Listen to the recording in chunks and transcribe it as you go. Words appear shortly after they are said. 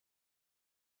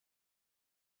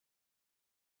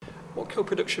What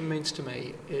co-production means to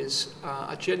me is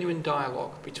a genuine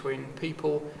dialogue between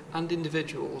people and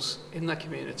individuals in their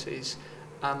communities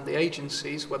and the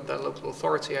agencies, whether they're local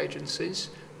authority agencies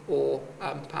or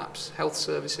perhaps health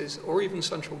services or even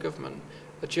central government,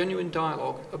 a genuine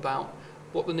dialogue about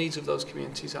what the needs of those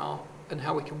communities are and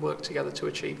how we can work together to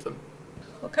achieve them.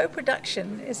 Well,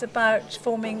 co-production is about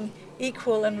forming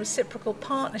equal and reciprocal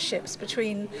partnerships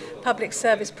between public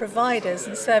service providers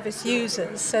and service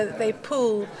users so that they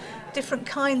pool different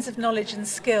kinds of knowledge and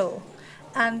skill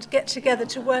and get together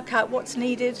to work out what's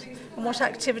needed and what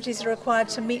activities are required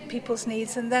to meet people's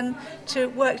needs, and then to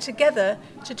work together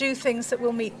to do things that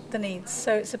will meet the needs.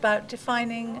 So it's about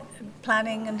defining,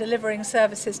 planning and delivering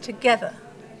services together.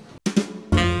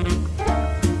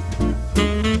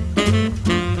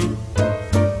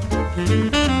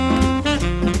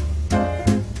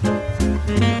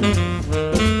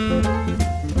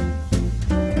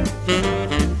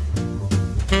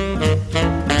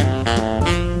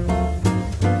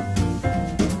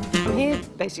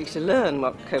 Basically to learn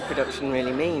what co-production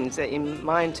really means. In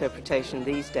my interpretation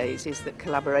these days is that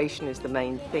collaboration is the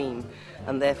main theme,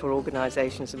 and therefore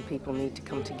organisations and people need to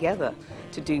come together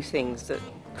to do things that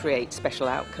create special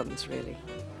outcomes, really.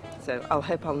 So I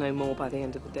hope I'll know more by the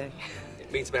end of the day.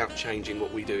 It means about changing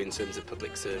what we do in terms of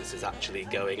public services, actually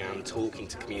going and talking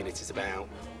to communities about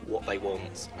what they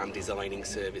want and designing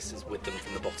services with them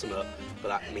from the bottom up. But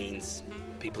that means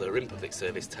people who are in public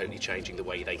service totally changing the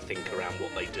way they think around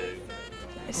what they do.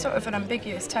 It's sort of an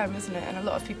ambiguous term, isn't it? And a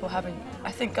lot of people haven't.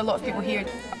 I think a lot of people here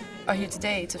are here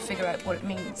today to figure out what it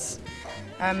means.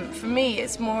 For me,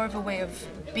 it's more of a way of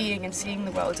being and seeing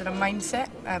the world, and a mindset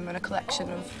and a collection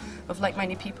of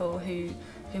like-minded people who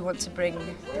want to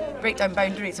break down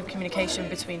boundaries of communication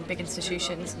between big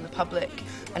institutions and the public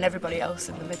and everybody else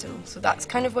in the middle. So that's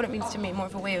kind of what it means to me, more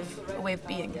of a way of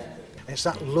being. It's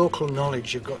that local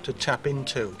knowledge you've got to tap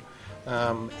into.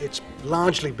 It's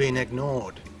largely been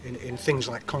ignored in things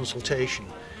like consultation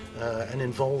and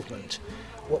involvement.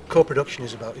 What co-production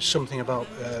is about is something about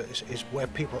is where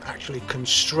people actually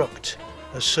construct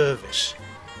a service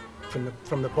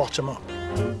from the bottom up.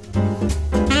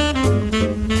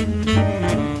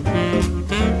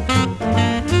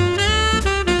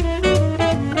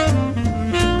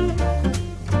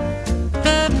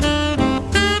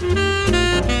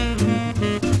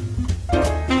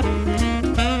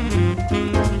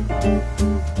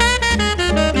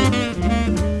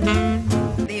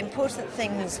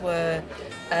 Things were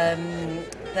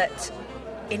that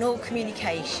in all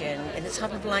communication, in the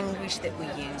type of language that we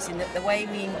use, in the way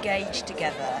we engage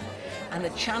together and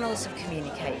the channels of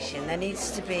communication, there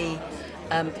needs to be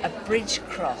a bridge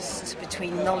crossed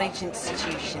between knowledge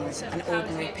institutions and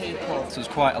ordinary people. There's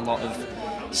quite a lot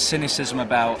of cynicism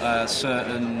about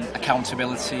certain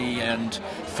accountability and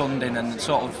funding and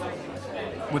sort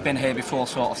of we've been here before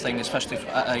sort of thing, especially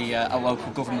at a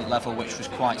local government level, which was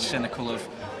quite cynical of,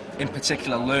 in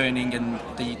particular, learning and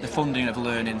the funding of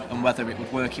learning and whether it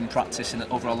would work in practice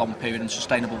over a long period and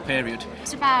sustainable period.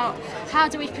 It's about how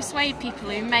do we persuade people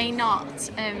who may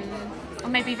not, or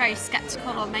may be very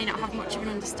sceptical or may not have much of an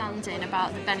understanding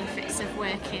about the benefits of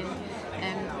working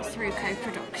through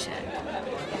co-production.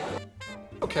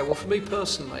 Okay, well for me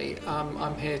personally,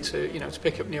 I'm here to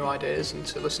pick up new ideas and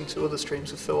to listen to other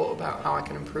streams of thought about how I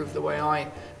can improve the way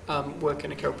I work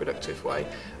in a co-productive way,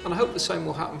 and I hope the same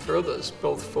will happen for others,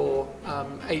 both for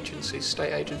agencies,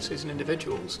 state agencies and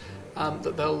individuals,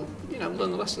 that they'll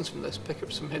learn the lessons from this, pick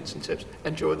up some hints and tips,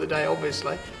 enjoy the day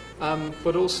obviously,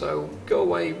 but also go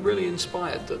away really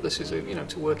inspired that this is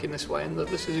to work in this way and that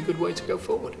this is a good way to go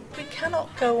forward. We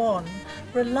cannot go on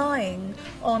relying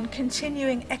on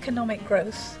continuing economic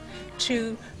growth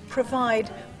to provide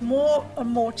more and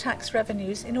more tax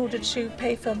revenues in order to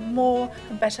pay for more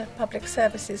and better public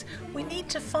services. We need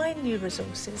to find new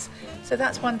resources. So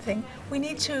that's one thing. We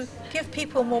need to give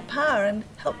people more power and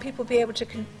help people be able to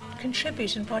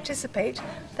contribute and participate.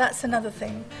 That's another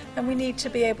thing. And we need to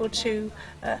be able to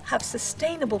have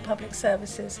sustainable public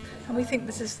services, and we think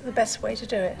this is the best way to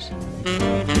do it.